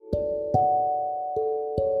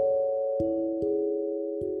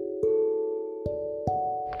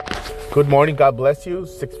Good morning. God bless you.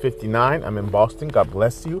 6:59. I'm in Boston. God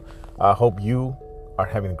bless you. I hope you are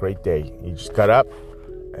having a great day. You just got up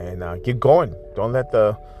and get going. Don't let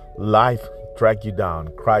the life drag you down.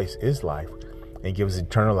 Christ is life and gives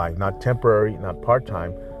eternal life, not temporary, not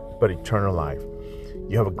part-time, but eternal life.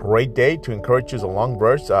 You have a great day. To encourage you is a long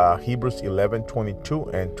verse. Hebrews 11:22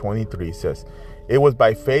 and 23 says, "It was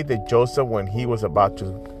by faith that Joseph, when he was about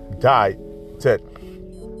to die, said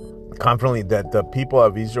confidently that the people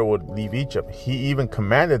of Israel would leave Egypt. He even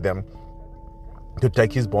commanded them to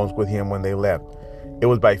take his bones with him when they left. It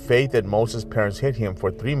was by faith that Moses' parents hid him for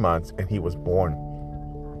 3 months and he was born.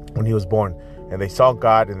 When he was born, and they saw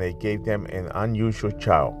God, and they gave them an unusual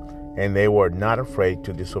child, and they were not afraid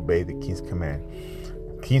to disobey the king's command."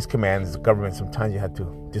 King's command is the government. Sometimes you have to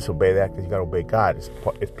disobey that because you got to obey God.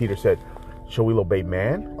 As Peter said, shall we obey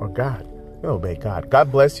man or God? We'll obey God.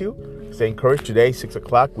 God bless you. Stay encouraged. Today, 6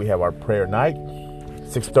 o'clock, we have our prayer night.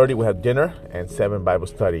 6:30, we have dinner, and 7, Bible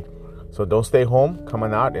study. So don't stay home. Come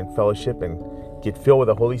on out and fellowship and get filled with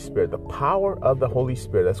the Holy Spirit. The power of the Holy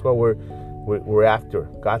Spirit. That's what we're after.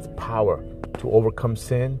 God's power to overcome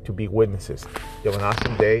sin, to be witnesses. You have an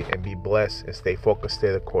awesome day and be blessed and stay focused,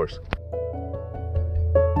 stay the course.